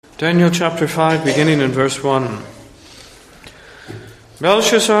Daniel chapter 5, beginning in verse 1.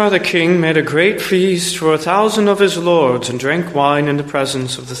 Belshazzar the king made a great feast for 1,000 of his lords, and drank wine in the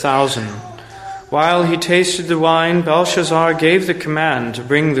presence of the 1,000. While he tasted the wine, Belshazzar gave the command to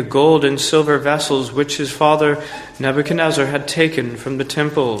bring the gold and silver vessels which his father Nebuchadnezzar had taken from the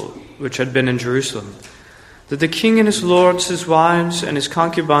temple which had been in Jerusalem, that the king and his lords, his wives, and his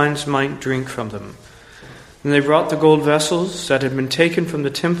concubines might drink from them. And they brought the gold vessels that had been taken from the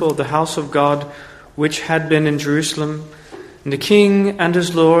temple of the house of God, which had been in Jerusalem, and the king and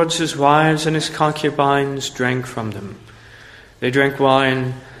his lords, his wives, and his concubines drank from them. They drank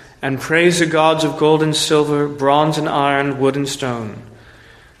wine and praised the gods of gold and silver, bronze and iron, wood and stone.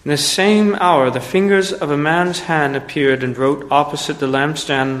 In the same hour the fingers of a man's hand appeared and wrote opposite the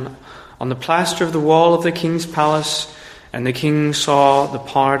lampstand on the plaster of the wall of the king's palace, and the king saw the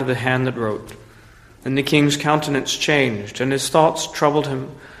part of the hand that wrote. And the king's countenance changed, and his thoughts troubled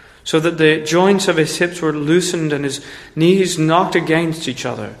him, so that the joints of his hips were loosened and his knees knocked against each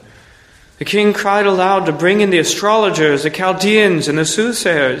other. The king cried aloud to bring in the astrologers, the Chaldeans, and the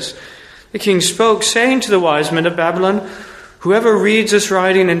soothsayers. The king spoke, saying to the wise men of Babylon, "Whoever reads this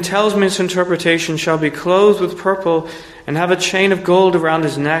writing and tells me its interpretation shall be clothed with purple and have a chain of gold around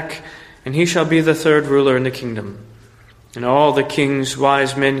his neck, and he shall be the third ruler in the kingdom." And all the king's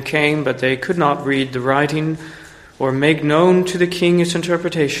wise men came, but they could not read the writing or make known to the king its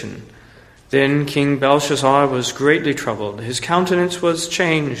interpretation. Then King Belshazzar was greatly troubled. His countenance was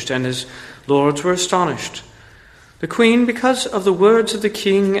changed, and his lords were astonished. The queen, because of the words of the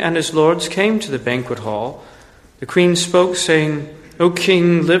king and his lords, came to the banquet hall. The queen spoke, saying, "O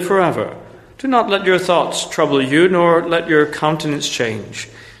king, live forever. Do not let your thoughts trouble you, nor let your countenance change.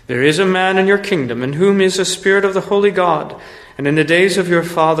 There is a man in your kingdom in whom is the spirit of the holy God, and in the days of your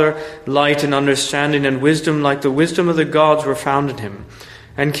father light and understanding and wisdom like the wisdom of the gods were found in him.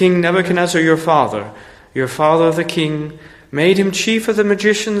 And King Nebuchadnezzar your father the king, made him chief of the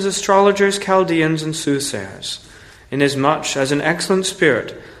magicians, astrologers, Chaldeans, and soothsayers, inasmuch as an excellent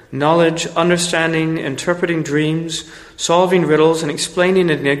spirit, knowledge, understanding, interpreting dreams, solving riddles, and explaining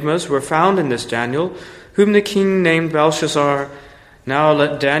enigmas were found in this Daniel, whom the king named Belshazzar. Now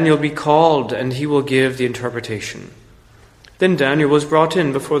let Daniel be called, and he will give the interpretation." Then Daniel was brought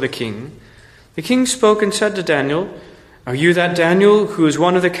in before the king. The king spoke and said to Daniel, "Are you that Daniel, who is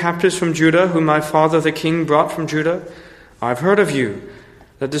one of the captives from Judah, whom my father the king brought from Judah? I have heard of you,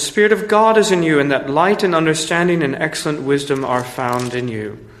 that the Spirit of God is in you, and that light and understanding and excellent wisdom are found in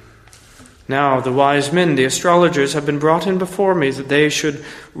you. Now the wise men, the astrologers, have been brought in before me, that they should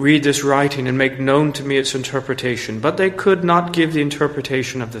read this writing and make known to me its interpretation. But they could not give the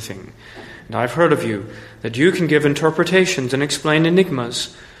interpretation of the thing. And I have heard of you, that you can give interpretations and explain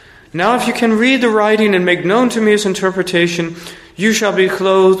enigmas. Now if you can read the writing and make known to me its interpretation, you shall be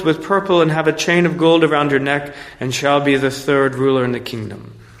clothed with purple and have a chain of gold around your neck, and shall be the third ruler in the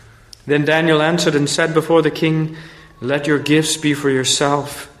kingdom." Then Daniel answered and said before the king, "Let your gifts be for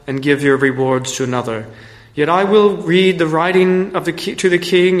yourself, and give your rewards to another. Yet I will read the writing to the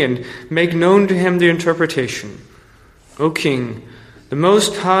king and make known to him the interpretation. O king, the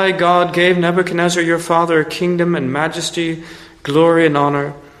Most High God gave Nebuchadnezzar your father a kingdom and majesty, glory and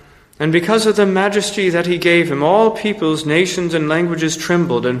honor. And because of the majesty that he gave him, all peoples, nations, and languages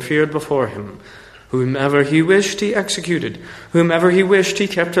trembled and feared before him. Whomever he wished, he executed. Whomever he wished, he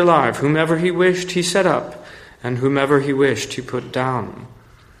kept alive. Whomever he wished, he set up. And whomever he wished, he put down.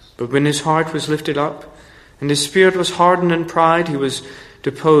 But when his heart was lifted up, and his spirit was hardened in pride, he was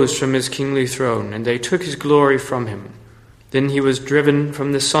deposed from his kingly throne, and they took his glory from him. Then he was driven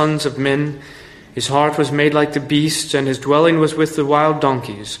from the sons of men. His heart was made like the beasts, and his dwelling was with the wild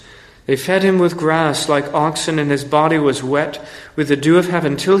donkeys. They fed him with grass like oxen, and his body was wet with the dew of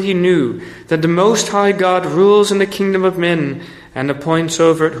heaven, till he knew that the Most High God rules in the kingdom of men, and appoints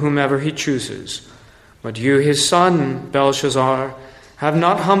over it whomever he chooses. But you, his son, Belshazzar, have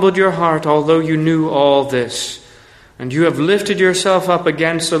not humbled your heart, although you knew all this. And you have lifted yourself up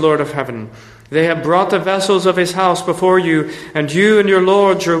against the Lord of heaven. They have brought the vessels of his house before you, and you and your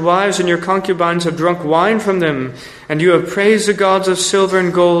lords, your wives, and your concubines have drunk wine from them. And you have praised the gods of silver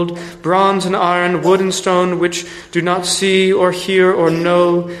and gold, bronze and iron, wood and stone, which do not see or hear or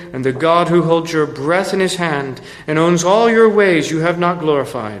know. And the God who holds your breath in his hand and owns all your ways you have not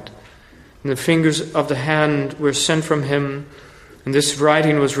glorified. And the fingers of the hand were sent from him, and this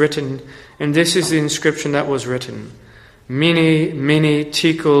writing was written, and this is the inscription that was written. Mene, mene,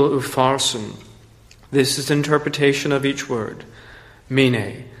 tekel, upharsin. This is the interpretation of each word.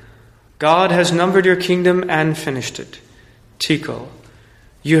 Mene. God has numbered your kingdom and finished it. Tekel.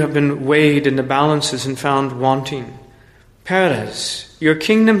 You have been weighed in the balances and found wanting. Peres, your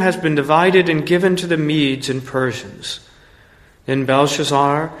kingdom has been divided and given to the Medes and Persians. Then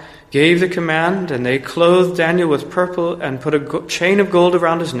Belshazzar gave the command, and they clothed Daniel with purple and put a chain of gold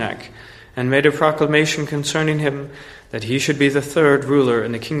around his neck, and made a proclamation concerning him that he should be the third ruler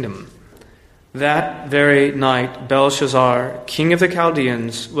in the kingdom. That very night Belshazzar, king of the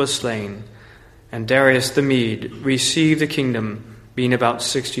Chaldeans, was slain, and Darius the Mede received the kingdom, being about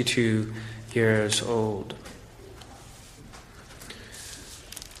 62 years old.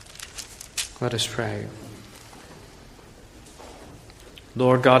 Let us pray.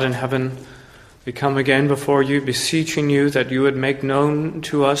 Lord God in heaven, we come again before you, beseeching you that you would make known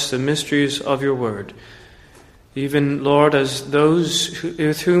to us the mysteries of your word. Even, Lord, as those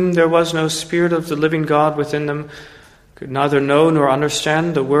with whom there was no Spirit of the living God within them could neither know nor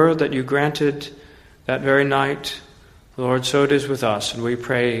understand the word that you granted that very night, Lord, so it is with us, and we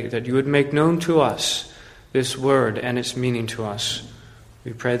pray that you would make known to us this word and its meaning to us.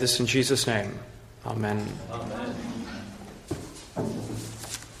 We pray this in Jesus' name. Amen. Amen.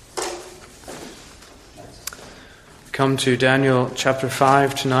 Come to Daniel chapter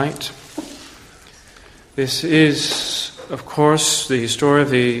 5 tonight. This is, of course, the story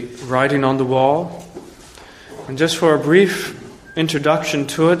of the writing on the wall. And just for a brief introduction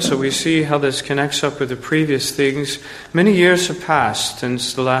to it, so we see how this connects up with the previous things, many years have passed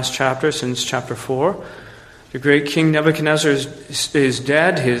since the last chapter, since chapter 4. The great king Nebuchadnezzar is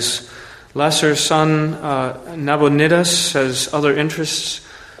dead. His lesser son Nabonidus has other interests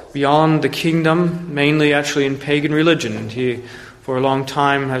beyond the kingdom, mainly actually in pagan religion. He, for a long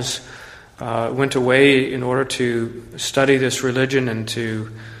time, has went away in order to study this religion and to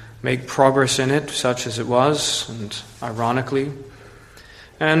make progress in it, such as it was, and ironically.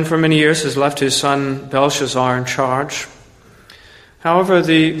 And for many years has left his son Belshazzar in charge. However,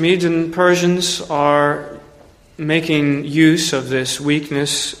 the Medes and Persians are making use of this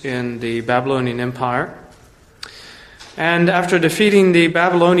weakness in the Babylonian Empire. And after defeating the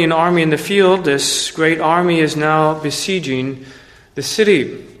Babylonian army in the field, this great army is now besieging the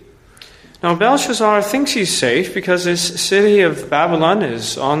city. Now Belshazzar thinks he's safe because this city of Babylon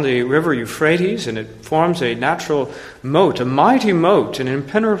is on the river Euphrates, and it forms a natural moat, a mighty moat, an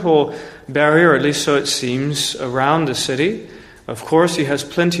impenetrable barrier, at least so it seems, around the city. Of course, he has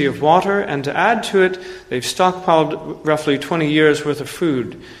plenty of water, and to add to it, they've stockpiled roughly 20 years' worth of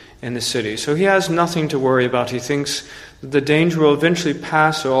food in the city. So he has nothing to worry about. He thinks that the danger will eventually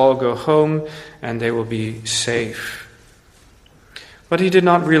pass, they'll all go home, and they will be safe. But he did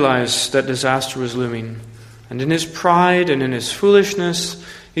not realize that disaster was looming. And in his pride and in his foolishness,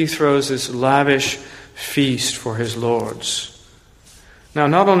 he throws this lavish feast for his lords. Now,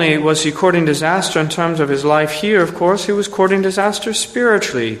 not only was he courting disaster in terms of his life here, of course, he was courting disaster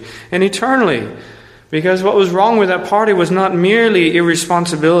spiritually and eternally. Because what was wrong with that party was not merely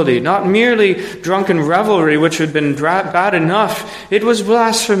irresponsibility, not merely drunken revelry, which had been bad enough. It was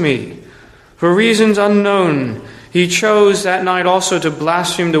blasphemy. For reasons unknown, he chose that night also to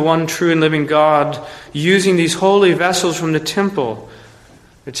blaspheme the one true and living God, using these holy vessels from the temple.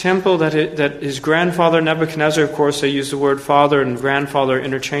 The temple that his grandfather Nebuchadnezzar, of course they use the word father and grandfather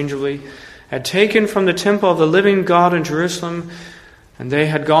interchangeably, had taken from the temple of the living God in Jerusalem, and they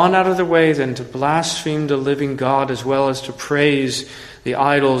had gone out of their way then to blaspheme the living God as well as to praise the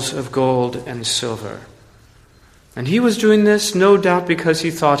idols of gold and silver. And he was doing this no doubt because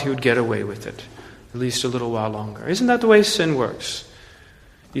he thought he would get away with it, at least a little while longer. Isn't that the way sin works?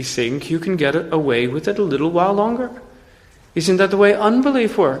 You think you can get away with it a little while longer? Isn't that the way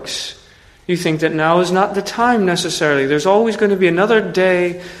unbelief works? You think that now is not the time necessarily. There's always going to be another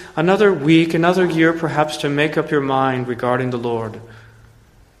day, another week, another year perhaps to make up your mind regarding the Lord.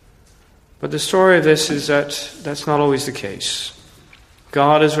 But the story of this is that that's not always the case.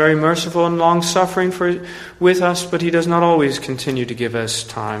 God is very merciful and long-suffering with us, but he does not always continue to give us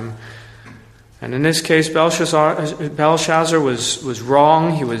time. And in this case, Belshazzar was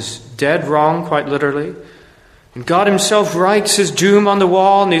wrong. He was dead wrong, quite literally. And God himself writes his doom on the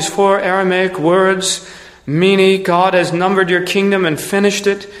wall in these 4 Aramaic words. Mene, God has numbered your kingdom and finished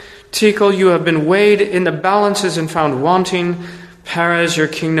it. Tekel, you have been weighed in the balances and found wanting. Peres, your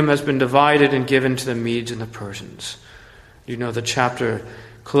kingdom has been divided and given to the Medes and the Persians. You know the chapter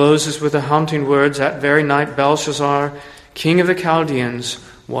closes with the haunting words, that very night Belshazzar, king of the Chaldeans,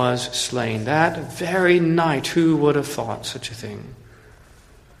 was slain. That very night, who would have thought such a thing?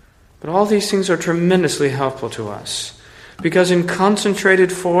 But all these things are tremendously helpful to us, because in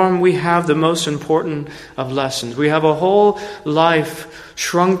concentrated form we have the most important of lessons. We have a whole life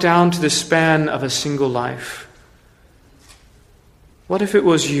shrunk down to the span of a single life. What if it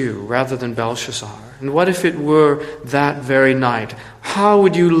was you rather than Belshazzar? And what if it were that very night? How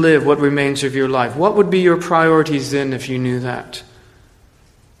would you live what remains of your life? What would be your priorities then if you knew that?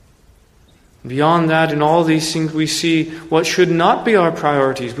 Beyond that, in all these things, we see what should not be our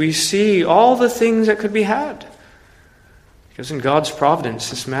priorities. We see all the things that could be had. Because in God's providence,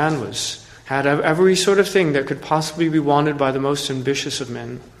 this man had every sort of thing that could possibly be wanted by the most ambitious of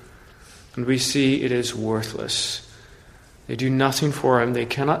men. And we see it is worthless. They do nothing for him. They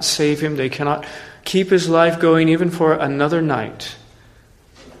cannot save him. They cannot keep his life going even for another night.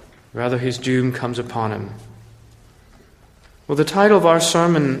 Rather, his doom comes upon him. Well, the title of our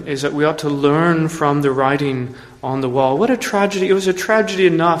sermon is that we ought to learn from the writing on the wall. What a tragedy. It was a tragedy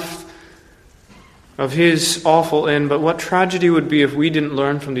enough of his awful end, but what tragedy would be if we didn't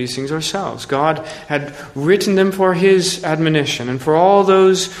learn from these things ourselves. God had written them for his admonition, and for all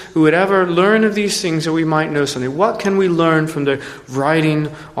those who would ever learn of these things that we might know something. What can we learn from the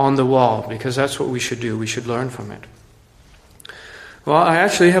writing on the wall? Because that's what we should do. We should learn from it. Well, I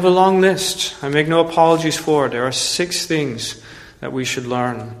actually have a long list. I make no apologies for it. There are 6 things that we should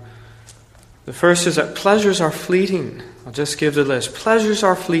learn. The first is that pleasures are fleeting. I'll just give the list. Pleasures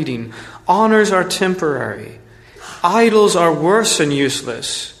are fleeting. Honors are temporary. Idols are worse and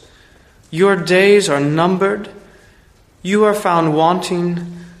useless. Your days are numbered. You are found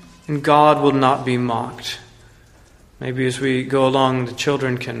wanting, and God will not be mocked. Maybe as we go along, the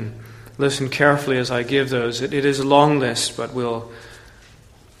children can listen carefully as I give those. It is a long list, but we'll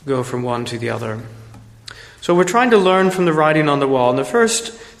go from one to the other. So we're trying to learn from the writing on the wall. And the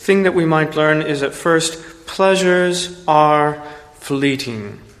first thing that we might learn is that first, pleasures are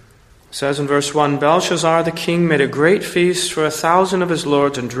fleeting. It says in verse 1, Belshazzar the king made a great feast for 1,000 of his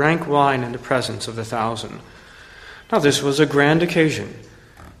lords and drank wine in the presence of the 1,000. Now this was a grand occasion.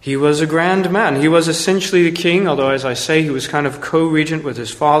 He was a grand man. He was essentially the king, although as I say, he was kind of co-regent with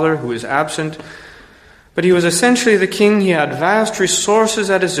his father who was absent. But he was essentially the king. He had vast resources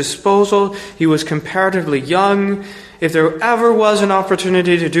at his disposal. He was comparatively young. If there ever was an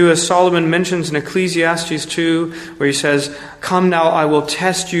opportunity to do as Solomon mentions in Ecclesiastes 2, where he says, "Come now, I will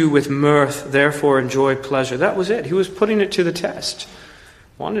test you with mirth, therefore enjoy pleasure." That was it. He was putting it to the test.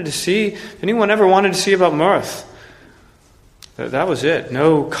 Wanted to see, anyone ever wanted to see about mirth? That was it.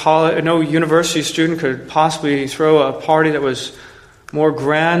 No university student could possibly throw a party that was more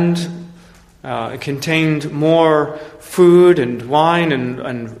grand. It contained more food and wine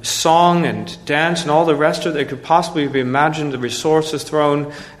and song and dance and all the rest of it that could possibly be imagined. The resources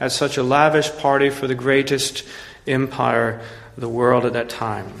thrown at such a lavish party for the greatest empire of the world at that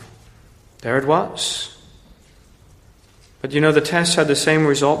time. There it was. But the test had the same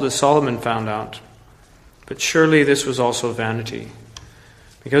result that Solomon found out. But surely this was also vanity.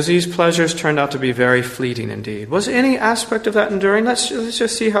 Because these pleasures turned out to be very fleeting indeed. Was any aspect of that enduring? Let's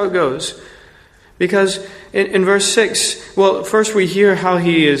just see how it goes. Because in verse 6, well, first we hear how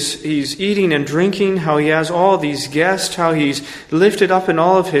he's eating and drinking, how he has all these guests, how he's lifted up in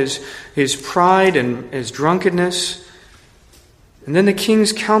all of his pride and his drunkenness. And then the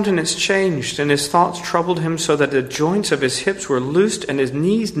king's countenance changed, and his thoughts troubled him so that the joints of his hips were loosed and his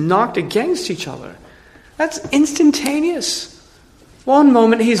knees knocked against each other. That's instantaneous. One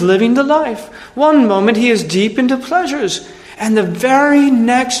moment he's living the life. One moment he is deep into pleasures. And the very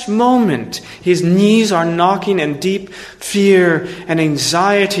next moment, his knees are knocking in deep fear and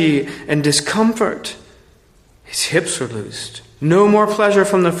anxiety and discomfort. His hips are loosed. No more pleasure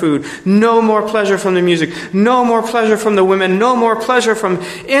from the food. No more pleasure from the music. No more pleasure from the women. No more pleasure from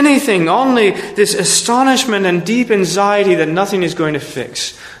anything. Only this astonishment and deep anxiety that nothing is going to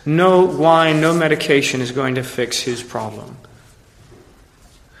fix. No wine, no medication is going to fix his problem.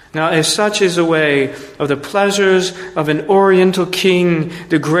 Now, if such is the way of the pleasures of an Oriental king,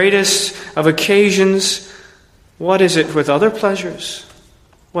 the greatest of occasions, what is it with other pleasures?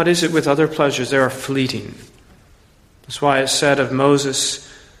 What is it with other pleasures? They are fleeting. That's why it's said of Moses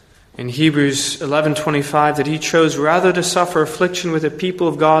in Hebrews 11:25 that he chose rather to suffer affliction with the people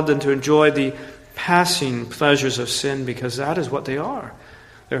of God than to enjoy the passing pleasures of sin, because that is what they are.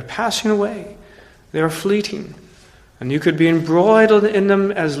 They're passing away. They are fleeting. And you could be embroiled in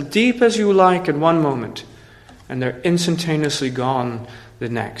them as deep as you like in one moment, and they're instantaneously gone the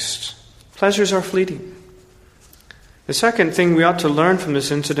next. Pleasures are fleeting. The second thing we ought to learn from this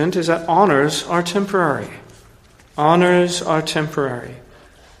incident is that honors are temporary. Honors are temporary.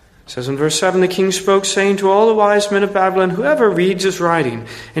 It says in verse 7, the king spoke, saying to all the wise men of Babylon, whoever reads this writing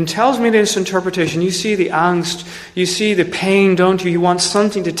and tells me this interpretation, you see the angst, you see the pain, don't you? He wants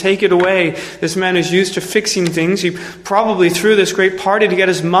something to take it away. This man is used to fixing things. He probably threw this great party to get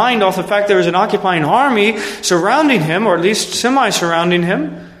his mind off the fact there was an occupying army surrounding him, or at least semi-surrounding him.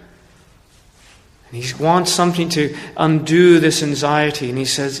 And he wants something to undo this anxiety. And he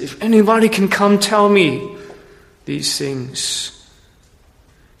says, if anybody can come tell me these things,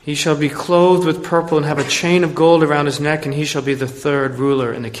 he shall be clothed with purple and have a chain of gold around his neck, and he shall be the third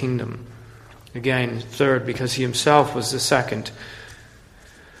ruler in the kingdom. Again, third, because he himself was the second.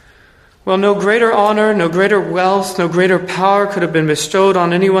 Well, no greater honor, no greater wealth, no greater power could have been bestowed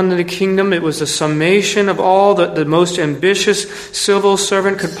on anyone in the kingdom. It was the summation of all that the most ambitious civil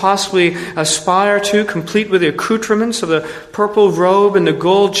servant could possibly aspire to, complete with the accoutrements of the purple robe and the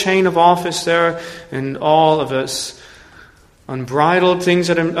gold chain of office there, and all of us unbridled things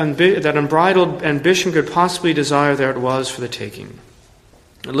that unbridled ambition could possibly desire, there it was for the taking.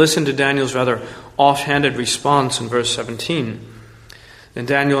 And listen to Daniel's rather offhanded response in verse 17. Then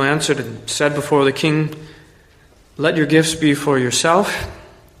Daniel answered and said before the king, let your gifts be for yourself,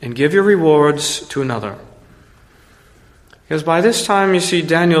 and give your rewards to another. Because by this time, you see,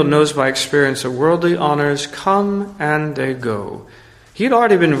 Daniel knows by experience that worldly honors come and they go. He had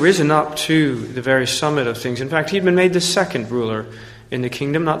already been risen up to the very summit of things. In fact, he'd been made the second ruler in the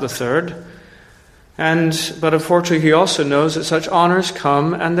kingdom, not the third. But unfortunately, he also knows that such honors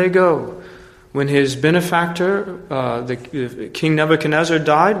come and they go. When his benefactor, King Nebuchadnezzar,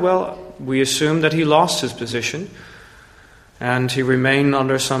 died, well, we assume that he lost his position, and he remained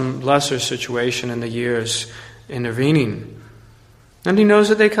under some lesser situation in the years intervening. And he knows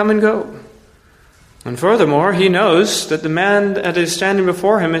that they come and go. And furthermore, he knows that the man that is standing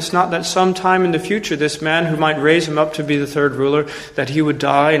before him, it's not that sometime in the future this man who might raise him up to be the third ruler, that he would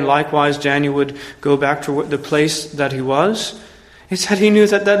die, and likewise Daniel would go back to the place that he was. It's that he knew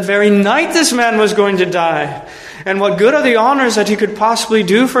that that very night this man was going to die. And what good are the honors that he could possibly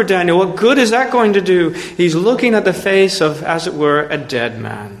do for Daniel? What good is that going to do? He's looking at the face of, as it were, a dead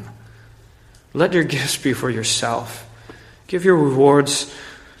man. Let your gifts be for yourself. Give your rewards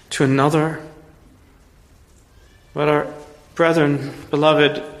to another. But our brethren,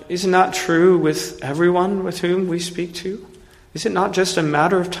 beloved, is it not true with everyone with whom we speak to? Is it not just a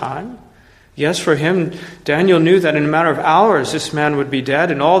matter of time? Yes, for him, Daniel knew that in a matter of hours this man would be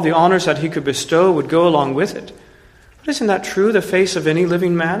dead, and all the honors that he could bestow would go along with it. But isn't that true, the face of any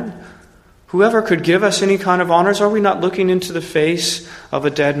living man? Whoever could give us any kind of honors, are we not looking into the face of a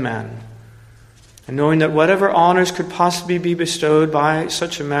dead man? And knowing that whatever honors could possibly be bestowed by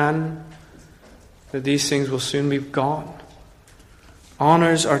such a man, that these things will soon be gone.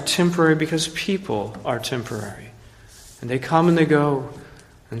 Honors are temporary because people are temporary. And they come and they go.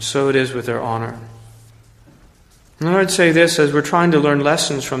 And so it is with their honor. And I would say this, as we're trying to learn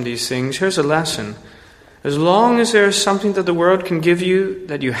lessons from these things, here's a lesson. As long as there is something that the world can give you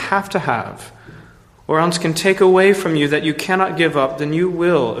that you have to have, or else can take away from you that you cannot give up, then you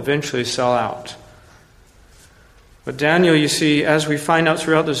will eventually sell out. But Daniel, you see, as we find out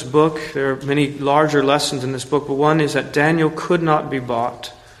throughout this book, there are many larger lessons in this book, but one is that Daniel could not be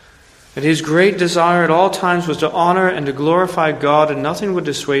bought. That his great desire at all times was to honor and to glorify God, and nothing would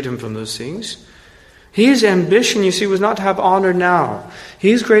dissuade him from those things. His ambition, you see, was not to have honor now.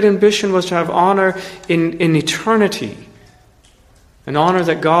 His great ambition was to have honor in eternity. An honor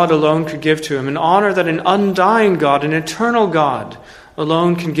that God alone could give to him. An honor that an undying God, an eternal God,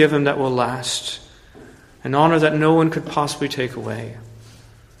 alone can give him that will last. An honor that no one could possibly take away.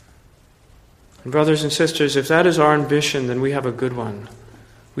 And brothers and sisters, if that is our ambition, then we have a good one.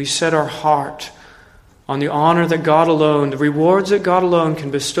 We set our heart on the honor that God alone, the rewards that God alone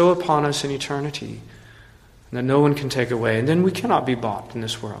can bestow upon us in eternity, and that no one can take away. And then we cannot be bought in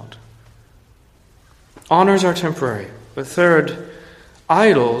this world. Honors are temporary. But third,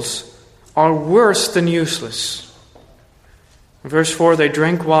 idols are worse than useless. In verse 4, they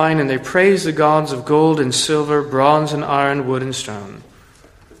drank wine and they praised the gods of gold and silver, bronze and iron, wood and stone.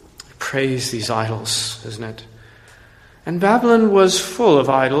 Praise these idols, isn't it? And Babylon was full of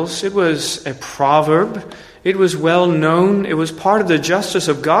idols. It was a proverb. It was well known. It was part of the justice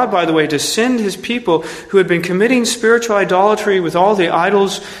of God, by the way, to send his people who had been committing spiritual idolatry with all the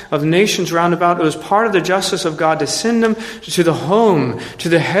idols of nations round about. It was part of the justice of God to send them to the home, to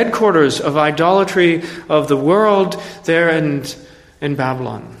the headquarters of idolatry of the world there in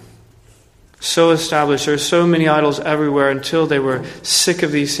Babylon. So established. There are so many idols everywhere until they were sick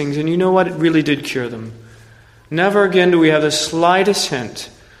of these things. And you know what? It really did cure them. Never again do we have the slightest hint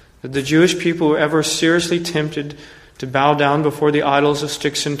that the Jewish people were ever seriously tempted to bow down before the idols of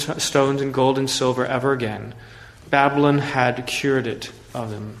sticks and stones and gold and silver ever again. Babylon had cured it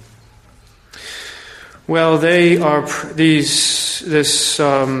of them. Well, they are this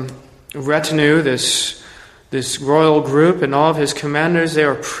retinue, this royal group, and all of his commanders. They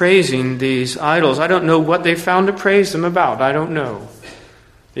are praising these idols. I don't know what they found to praise them about. I don't know.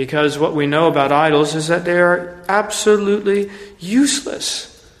 Because what we know about idols is that they are absolutely useless.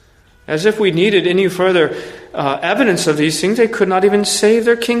 As if we needed any further evidence of these things, they could not even save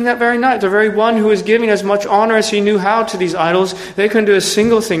their king that very night. The very one who was giving as much honor as he knew how to these idols, they couldn't do a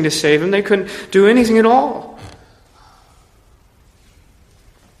single thing to save him. They couldn't do anything at all.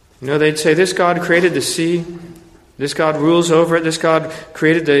 They'd say, this God created the sea. This God rules over it. This God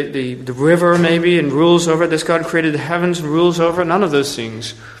created the river maybe and rules over it. This God created the heavens and rules over it. None of those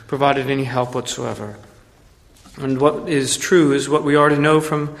things provided any help whatsoever. And what is true is what we already know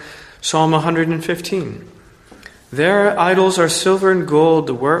from Psalm 115. Their idols are silver and gold,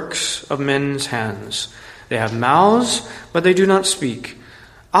 the works of men's hands. They have mouths, but they do not speak.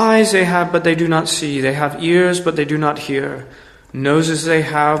 Eyes they have, but they do not see. They have ears, but they do not hear. Noses they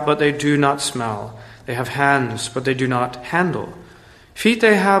have, but they do not smell. They have hands, but they do not handle. Feet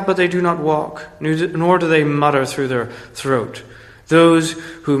they have, but they do not walk, nor do they mutter through their throat. Those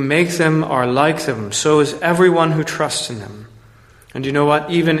who make them are like them, so is everyone who trusts in them. And you know what?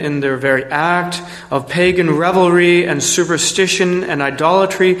 Even in their very act of pagan revelry and superstition and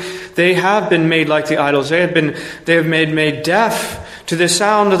idolatry, they have been made like the idols. They have been made deaf to the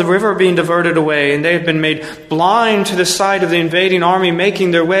sound of the river being diverted away, and they have been made blind to the sight of the invading army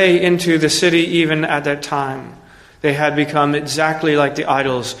making their way into the city even at that time. They had become exactly like the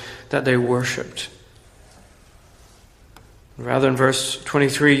idols that they worshipped. Rather, in verse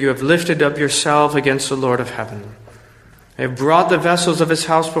 23, you have lifted up yourself against the Lord of heaven. They have brought the vessels of his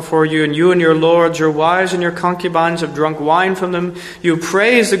house before you, and you and your lords, your wives and your concubines have drunk wine from them. You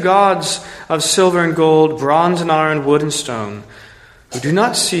praise the gods of silver and gold, bronze and iron, wood and stone, who do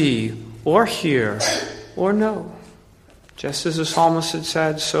not see or hear or know. Just as the psalmist had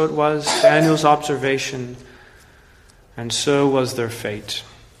said, so it was Daniel's observation, and so was their fate.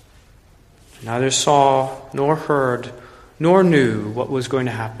 Neither saw nor heard nor knew what was going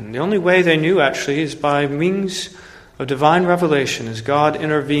to happen. The only way they knew, actually, is by means of divine revelation, as God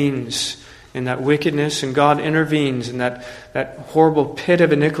intervenes in that wickedness and God intervenes in that horrible pit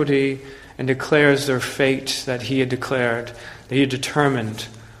of iniquity and declares their fate that he had declared, that he had determined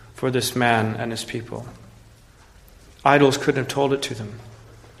for this man and his people. Idols couldn't have told it to them,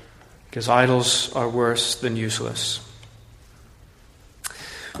 because idols are worse than useless.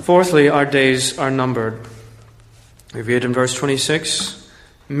 Fourthly, our days are numbered. We read in verse 26,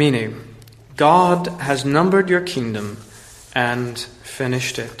 meaning, God has numbered your kingdom and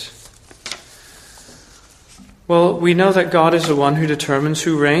finished it. Well, we know that God is the one who determines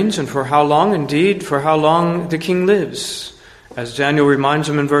who reigns and for how long, indeed, for how long the king lives. As Daniel reminds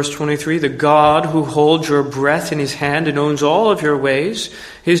him in verse 23, the God who holds your breath in his hand and owns all of your ways,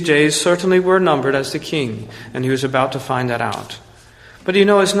 his days certainly were numbered as the king, and he was about to find that out. But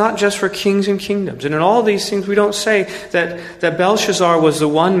it's not just for kings and kingdoms. And in all these things, we don't say that Belshazzar was the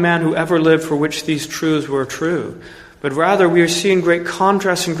one man who ever lived for which these truths were true. But rather, we are seeing great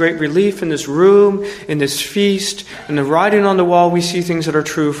contrast and great relief in this room, in this feast, and the writing on the wall. We see things that are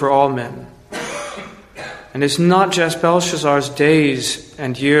true for all men. And it's not just Belshazzar's days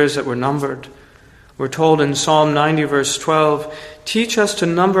and years that were numbered. We're told in Psalm 90, verse 12, teach us to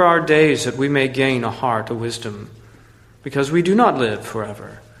number our days that we may gain a heart of wisdom. Because we do not live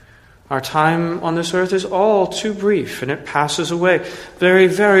forever. Our time on this earth is all too brief, and it passes away. Very,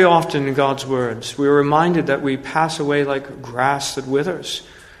 very often in God's words, we are reminded that we pass away like grass that withers,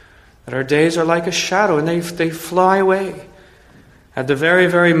 that our days are like a shadow, and they fly away. At the very,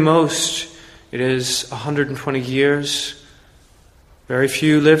 very most, it is 120 years. Very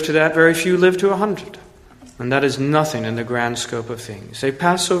few live to that, very few live to 100. And that is nothing in the grand scope of things. They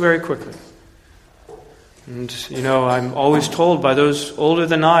pass so very quickly. And, I'm always told by those older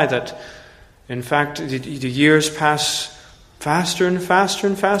than I that, in fact, the years pass faster and faster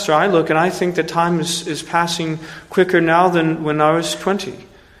and faster. I look and I think that time is passing quicker now than when I was 20.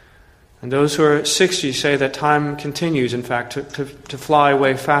 And those who are 60 say that time continues, in fact, to fly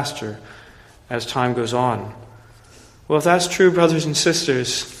away faster as time goes on. Well, if that's true, brothers and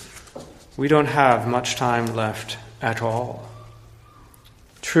sisters, we don't have much time left at all.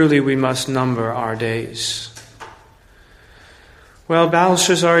 Truly, we must number our days. Well,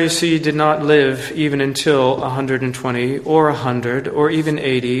 Belshazzar, you see, did not live even until 120 or 100 or even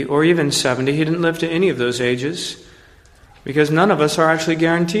 80 or even 70. He didn't live to any of those ages. Because none of us are actually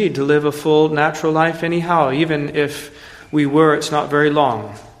guaranteed to live a full natural life anyhow. Even if we were, it's not very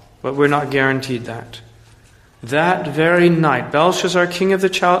long. But we're not guaranteed that. That very night, Belshazzar, king of the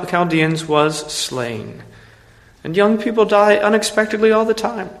Chaldeans, was slain. And young people die unexpectedly all the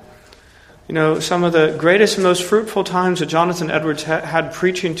time. You know, some of the greatest and most fruitful times that Jonathan Edwards had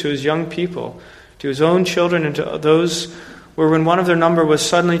preaching to his young people, to his own children and to those, were when one of their number was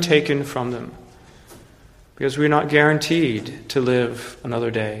suddenly taken from them. Because we're not guaranteed to live another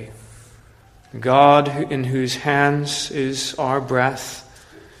day. God, in whose hands is our breath,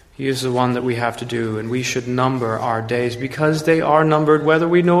 He is the one that we have to do, and we should number our days because they are numbered whether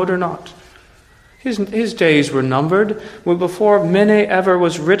we know it or not. His days were numbered. Before Mene ever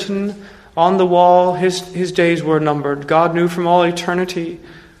was written on the wall, his days were numbered. God knew from all eternity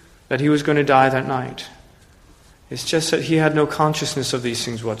that he was going to die that night. It's just that he had no consciousness of these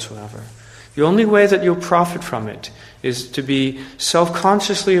things whatsoever. The only way that you'll profit from it is to be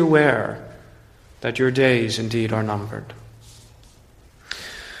self-consciously aware that your days indeed are numbered.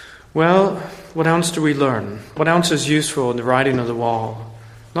 Well, what else do we learn? What else is useful in the writing of the wall?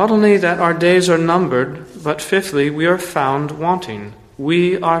 Not only that our days are numbered, but fifthly, we are found wanting.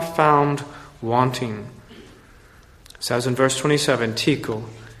 We are found wanting. It says in verse 27, Tekel,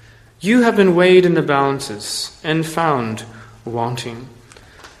 you have been weighed in the balances and found wanting.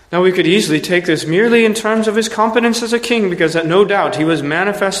 Now we could easily take this merely in terms of his competence as a king, because that no doubt he was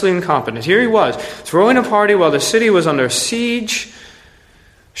manifestly incompetent. Here he was, throwing a party while the city was under siege.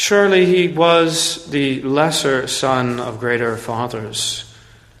 Surely he was the lesser son of greater fathers.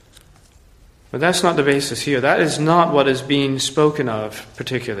 But that's not the basis here. That is not what is being spoken of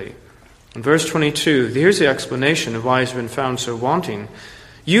particularly. In verse 22, here's the explanation of why he's been found so wanting.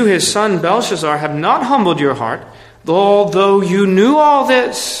 You, his son Belshazzar, have not humbled your heart, although you knew all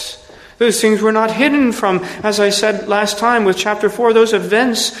this. Those things were not hidden from, as I said last time with chapter 4, those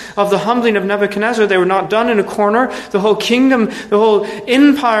events of the humbling of Nebuchadnezzar. They were not done in a corner. The whole kingdom, the whole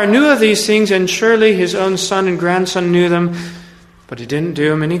empire knew of these things, and surely his own son and grandson knew them. But it didn't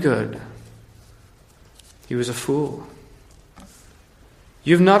do him any good. He was a fool.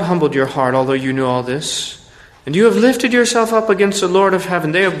 You've not humbled your heart, although you knew all this. And you have lifted yourself up against the Lord of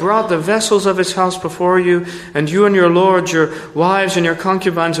heaven. They have brought the vessels of his house before you, and you and your lords, your wives and your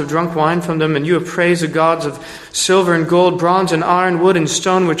concubines have drunk wine from them, and you have praised the gods of silver and gold, bronze and iron, wood and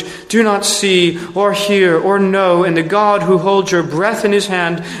stone, which do not see or hear or know, and the God who holds your breath in his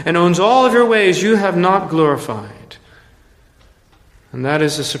hand and owns all of your ways you have not glorified. And that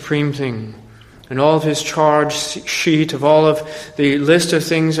is the supreme thing. And all of his charge sheet of all of the list of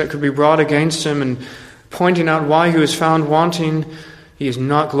things that could be brought against him and pointing out why he was found wanting, he has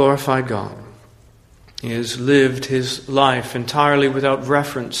not glorified God. He has lived his life entirely without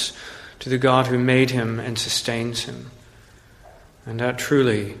reference to the God who made him and sustains him. And that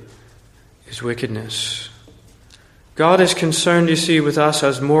truly is wickedness. God is concerned, you see, with us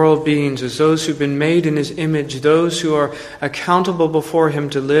as moral beings, as those who've been made in his image, those who are accountable before him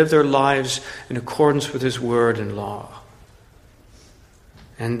to live their lives in accordance with his word and law.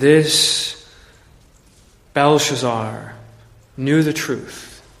 And this Belshazzar knew the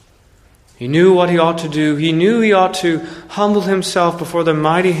truth. He knew what he ought to do. He knew he ought to humble himself before the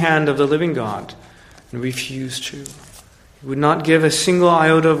mighty hand of the living God, and refused to. He would not give a single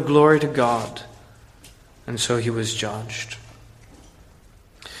iota of glory to God, and so he was judged.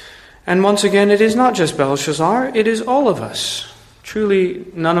 And once again, it is not just Belshazzar, it is all of us. Truly,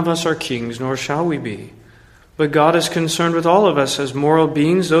 none of us are kings, nor shall we be. But God is concerned with all of us as moral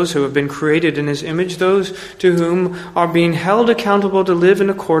beings, those who have been created in his image, those to whom are being held accountable to live in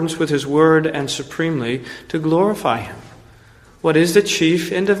accordance with his word and supremely to glorify him. What is the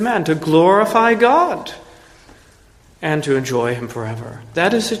chief end of man? To glorify God and to enjoy him forever.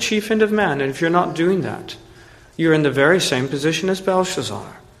 That is the chief end of man. And if you're not doing that, you're in the very same position as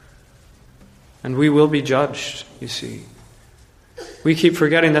Belshazzar. And we will be judged, you see. We keep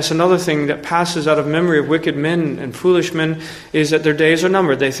forgetting that's another thing that passes out of memory of wicked men and foolish men, is that their days are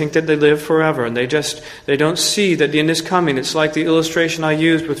numbered. They think that they live forever, and they don't see that the end is coming. It's like the illustration I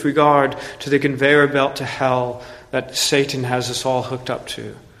used with regard to the conveyor belt to hell that Satan has us all hooked up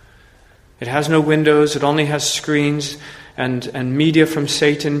to. It has no windows, it only has screens, and media from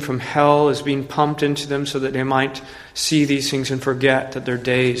Satan, from hell, is being pumped into them so that they might see these things and forget that their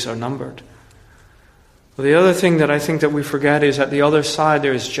days are numbered. Well, the other thing that I think that we forget is at the other side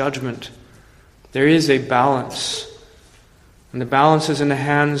there is judgment. There is a balance. And the balance is in the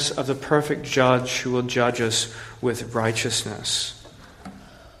hands of the perfect judge who will judge us with righteousness.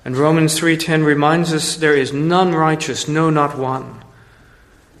 And Romans 3:10 reminds us there is none righteous, no, not one.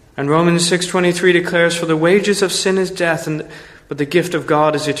 And Romans 6:23 declares, "For the wages of sin is death, but the gift of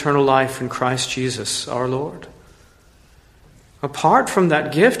God is eternal life in Christ Jesus our Lord." Apart from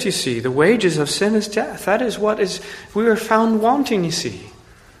that gift, you see, the wages of sin is death. That is what we are found wanting, you see.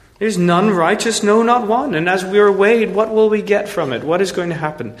 There is none righteous, no, not one. And as we are weighed, what will we get from it? What is going to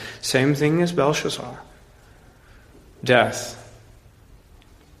happen? Same thing as Belshazzar. Death.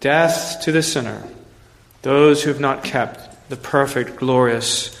 Death to the sinner. Those who have not kept the perfect,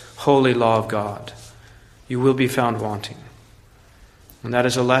 glorious, holy law of God. You will be found wanting. And that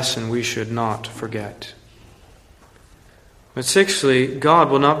is a lesson we should not forget. But sixthly,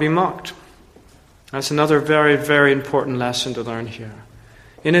 God will not be mocked. That's another very, very important lesson to learn here.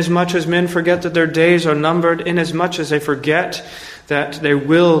 Inasmuch as men forget that their days are numbered, inasmuch as they forget that there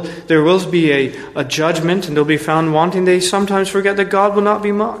will be a judgment and they'll be found wanting, they sometimes forget that God will not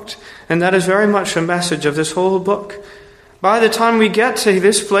be mocked. And that is very much the message of this whole book. By the time we get to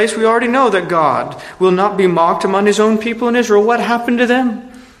this place, we already know that God will not be mocked among his own people in Israel. What happened to them?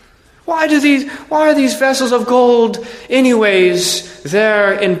 Why are these vessels of gold anyways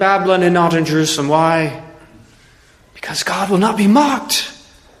there in Babylon and not in Jerusalem? Why? Because God will not be mocked.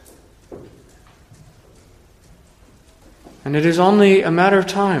 And it is only a matter of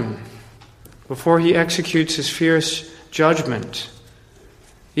time before he executes his fierce judgment,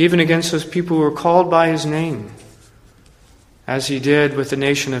 even against those people who were called by his name, as he did with the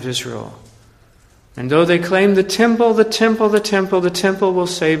nation of Israel. And though they claim the temple will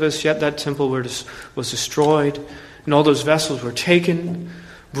save us, yet that temple was destroyed, and all those vessels were taken,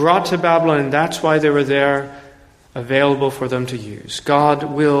 brought to Babylon, and that's why they were there, available for them to use. God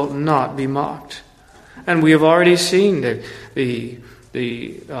will not be mocked. And we have already seen the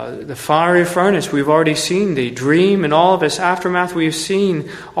fiery furnace. We've already seen the dream and all of its aftermath. We've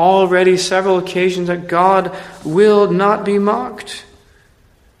seen already several occasions that God will not be mocked.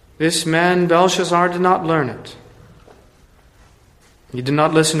 This man, Belshazzar, did not learn it. He did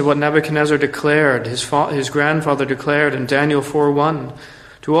not listen to what Nebuchadnezzar declared, his grandfather declared in Daniel 4:1.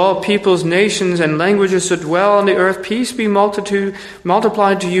 To all peoples, nations, and languages that dwell on the earth, peace be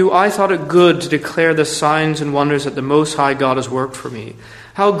multiplied to you. I thought it good to declare the signs and wonders that the Most High God has worked for me.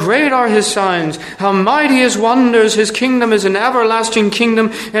 How great are his signs, how mighty his wonders. His kingdom is an everlasting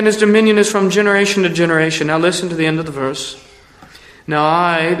kingdom, and his dominion is from generation to generation. Now listen to the end of the verse.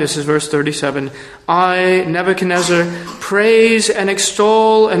 Now this is verse 37, I, Nebuchadnezzar, praise and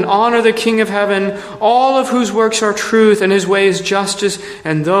extol and honor the King of heaven, all of whose works are truth and his way is justice,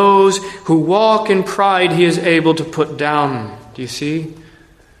 and those who walk in pride he is able to put down. Do you see?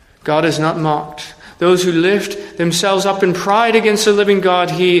 God is not mocked. Those who lift themselves up in pride against the living God,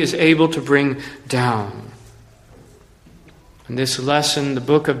 he is able to bring down. And this lesson, the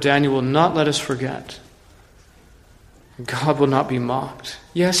book of Daniel will not let us forget. God will not be mocked.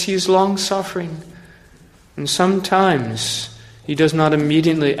 Yes, he is long-suffering. And sometimes he does not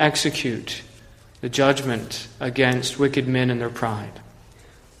immediately execute the judgment against wicked men and their pride.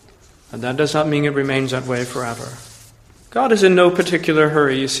 And that does not mean it remains that way forever. God is in no particular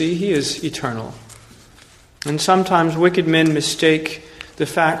hurry, you see. He is eternal. And sometimes wicked men mistake the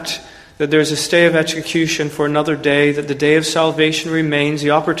fact that there's a stay of execution for another day, that the day of salvation remains, the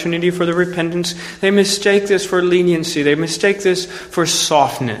opportunity for the repentance. They mistake this for leniency. They mistake this for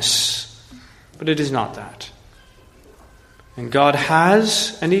softness. But it is not that. And God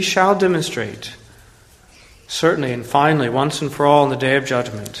has, and he shall demonstrate, certainly and finally, once and for all in the day of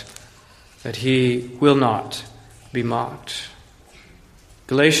judgment, that he will not be mocked.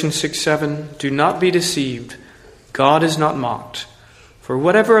 Galatians 6:7, do not be deceived. God is not mocked. For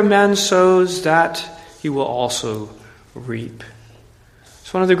whatever a man sows, that he will also reap.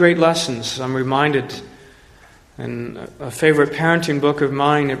 It's one of the great lessons. I'm reminded in a favorite parenting book of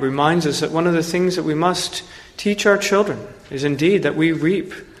mine, it reminds us that one of the things that we must teach our children is indeed that we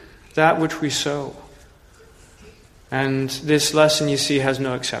reap that which we sow. And this lesson, you see, has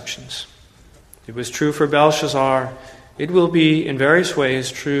no exceptions. It was true for Belshazzar. It will be, in various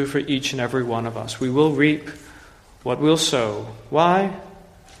ways, true for each and every one of us. We will reap what we'll sow. Why?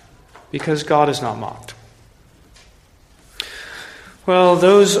 Because God is not mocked. Well,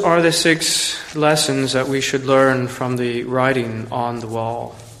 those are the 6 lessons that we should learn from the writing on the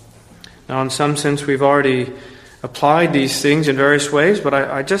wall. Now, in some sense, we've already applied these things in various ways, but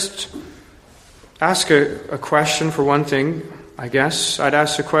I just ask a question for one thing, I guess. I'd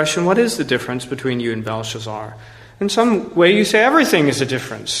ask the question, what is the difference between you and Belshazzar? In some way, you say everything is a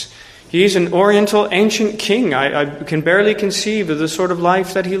difference. He's an Oriental ancient king. I can barely conceive of the sort of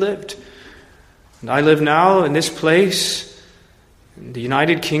life that he lived. And I live now in this place, in the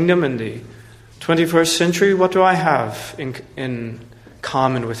United Kingdom in the 21st century. What do I have in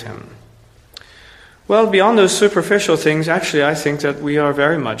common with him? Well, beyond those superficial things, actually, I think that we are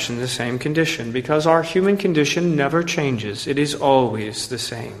very much in the same condition, because our human condition never changes. It is always the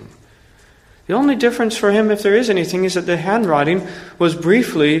same. The only difference for him, if there is anything, is that the handwriting was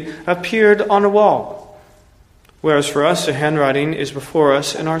briefly appeared on a wall. Whereas for us, the handwriting is before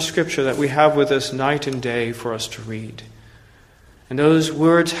us in our Scripture that we have with us night and day for us to read. And those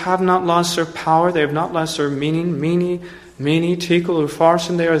words have not lost their power. They have not lost their meaning. Mene, tekel,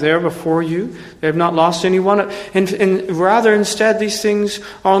 upharsin, they are there before you. They have not lost any one. And rather, instead, these things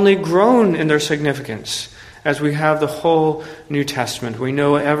are only grown in their significance. As we have the whole New Testament, we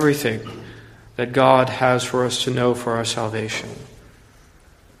know everything that God has for us to know for our salvation.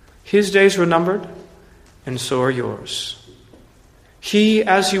 His days were numbered, and so are yours. He,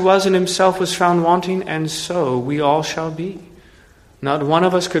 as he was in himself, was found wanting, and so we all shall be. Not one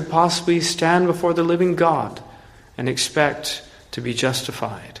of us could possibly stand before the living God and expect to be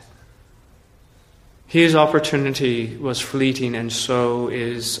justified. His opportunity was fleeting, and so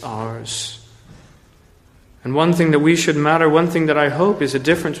is ours. And one thing that we should matter, one thing that I hope is a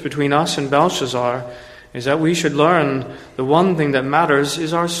difference between us and Belshazzar, is that we should learn the one thing that matters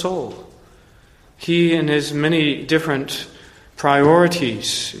is our soul. He, in his many different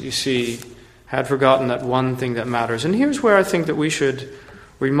priorities, you see, had forgotten that one thing that matters. And here's where I think that we should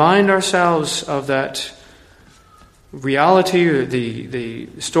remind ourselves of that reality, the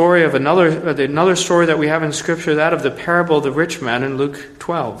story of another story that we have in Scripture, that of the parable of the rich man in Luke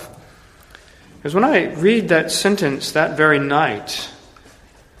 12. Because when I read that sentence, that very night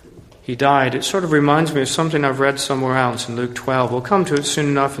he died, it sort of reminds me of something I've read somewhere else in Luke 12. We'll come to it soon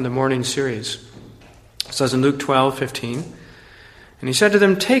enough in the morning series. It says in Luke 12:15, and he said to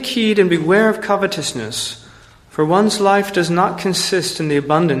them, "Take heed and beware of covetousness, for one's life does not consist in the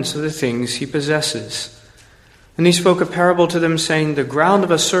abundance of the things he possesses." And he spoke a parable to them, saying, "The ground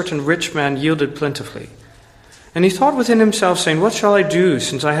of a certain rich man yielded plentifully. And he thought within himself, saying, What shall I do,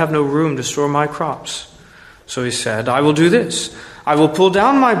 since I have no room to store my crops? So he said, I will do this. I will pull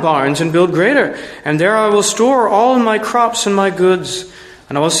down my barns and build greater, and there I will store all my crops and my goods.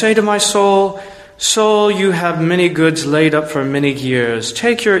 And I will say to my soul, Soul, you have many goods laid up for many years.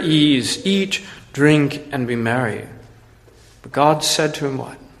 Take your ease, eat, drink, and be merry." But God said to him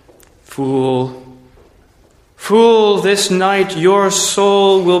what? "Fool, fool, this night your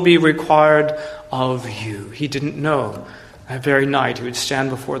soul will be required of you." He didn't know that very night he would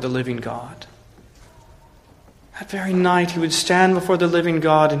stand before the living God. That very night he would stand before the living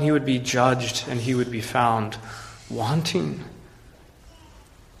God, and he would be judged, and he would be found wanting.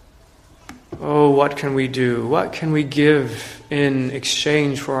 Oh, what can we do? What can we give in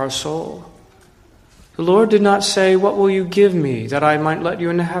exchange for our soul? The Lord did not say, "What will you give me that I might let you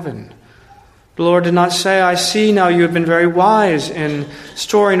into heaven?" The Lord did not say, "I see now you have been very wise in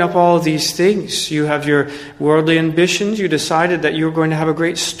storing up all of these things. You have your worldly ambitions. You decided that you were going to have a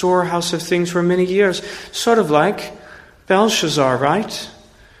great storehouse of things for many years." Sort of like Belshazzar, right?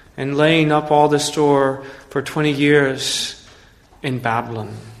 And laying up all the store for 20 years in Babylon.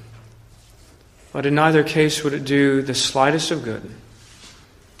 But in neither case would it do the slightest of good.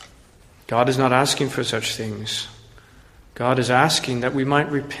 God is not asking for such things. God is asking that we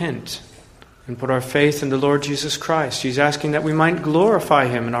might repent and put our faith in the Lord Jesus Christ. He's asking that we might glorify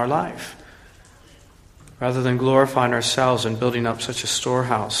Him in our life, rather than glorifying ourselves and building up such a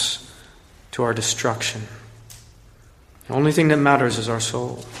storehouse to our destruction. The only thing that matters is our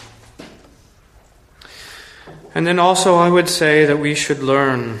soul. And then also I would say that we should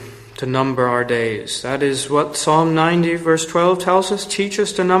learn to number our days. That is what Psalm 90 verse 12 tells us. Teach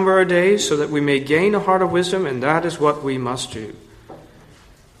us to number our days so that we may gain a heart of wisdom, and that is what we must do.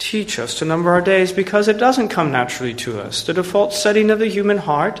 Teach us to number our days, because it doesn't come naturally to us. The default setting of the human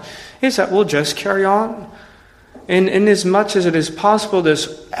heart is that we'll just carry on. And in as much as it is possible, there's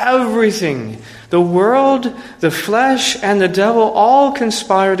everything, the world, the flesh, and the devil all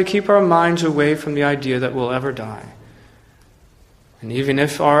conspire to keep our minds away from the idea that we'll ever die. And even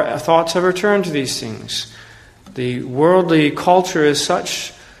if our thoughts ever turn to these things, the worldly culture is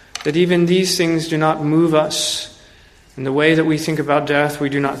such that even these things do not move us. In the way that we think about death, we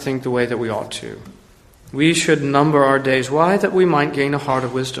do not think the way that we ought to. We should number our days. Why? That we might gain a heart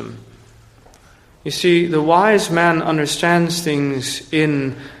of wisdom. You see, the wise man understands things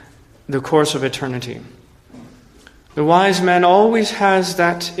in the course of eternity. The wise man always has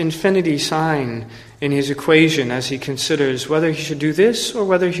that infinity sign in his equation as he considers whether he should do this or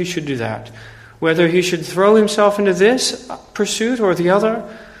whether he should do that, whether he should throw himself into this pursuit or the other,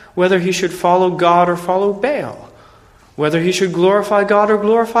 whether he should follow God or follow Baal, whether he should glorify God or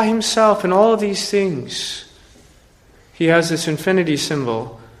glorify himself, and all of these things. he has this infinity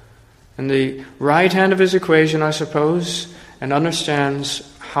symbol in the right hand of his equation, I suppose, and understands,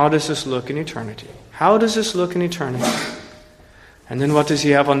 how does this look in eternity? How does this look in eternity? And then what does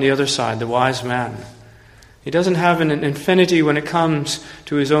he have on the other side, the wise man? He doesn't have an infinity when it comes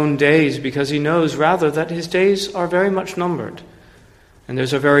to his own days, because he knows rather that his days are very much numbered. And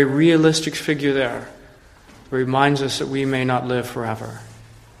there's a very realistic figure there who reminds us that we may not live forever.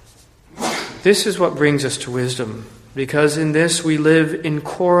 This is what brings us to wisdom, because in this we live in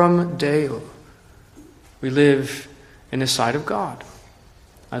coram Deo. We live in the sight of God,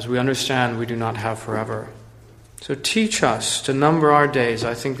 as we understand we do not have forever. So teach us to number our days.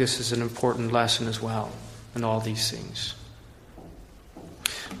 I think this is an important lesson as well in all these things.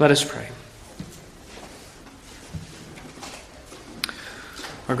 Let us pray.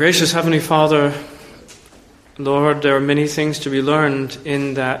 Our gracious Heavenly Father, Lord, there are many things to be learned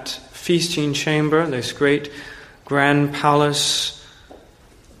in that feasting chamber, this great grand palace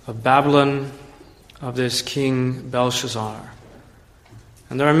of Babylon, of this King Belshazzar.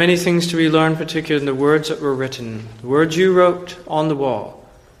 And there are many things to be learned, particularly in the words that were written, the words you wrote on the wall.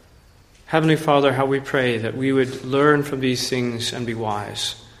 Heavenly Father, how we pray that we would learn from these things and be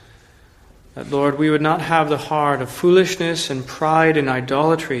wise. That, Lord, we would not have the heart of foolishness and pride and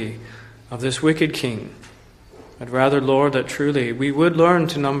idolatry of this wicked king, but rather, Lord, that truly we would learn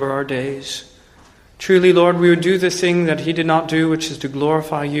to number our days. Truly, Lord, we would do the thing that he did not do, which is to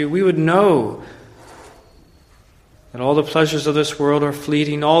glorify you. We would know that all the pleasures of this world are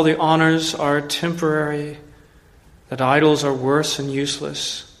fleeting, all the honors are temporary, that idols are worse and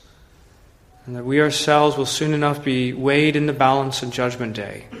useless, and that we ourselves will soon enough be weighed in the balance on Judgment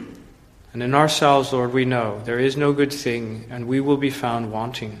Day. And in ourselves, Lord, we know there is no good thing, and we will be found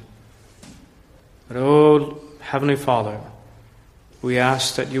wanting. But, oh, Heavenly Father, we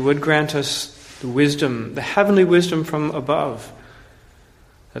ask that you would grant us the wisdom, the heavenly wisdom from above,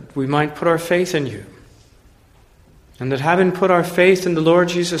 that we might put our faith in you. And that having put our faith in the Lord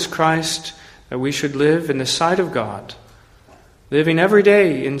Jesus Christ, that we should live in the sight of God, living every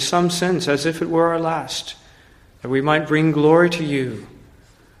day in some sense as if it were our last, that we might bring glory to you,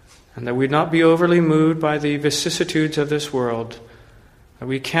 and that we not be overly moved by the vicissitudes of this world, that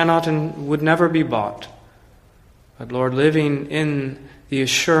we cannot and would never be bought, but, Lord, living in the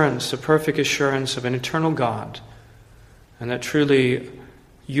assurance, the perfect assurance of an eternal God, and that truly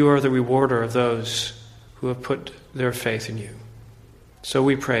you are the rewarder of those who have put their faith in you. So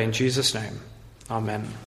we pray in Jesus' name. Amen.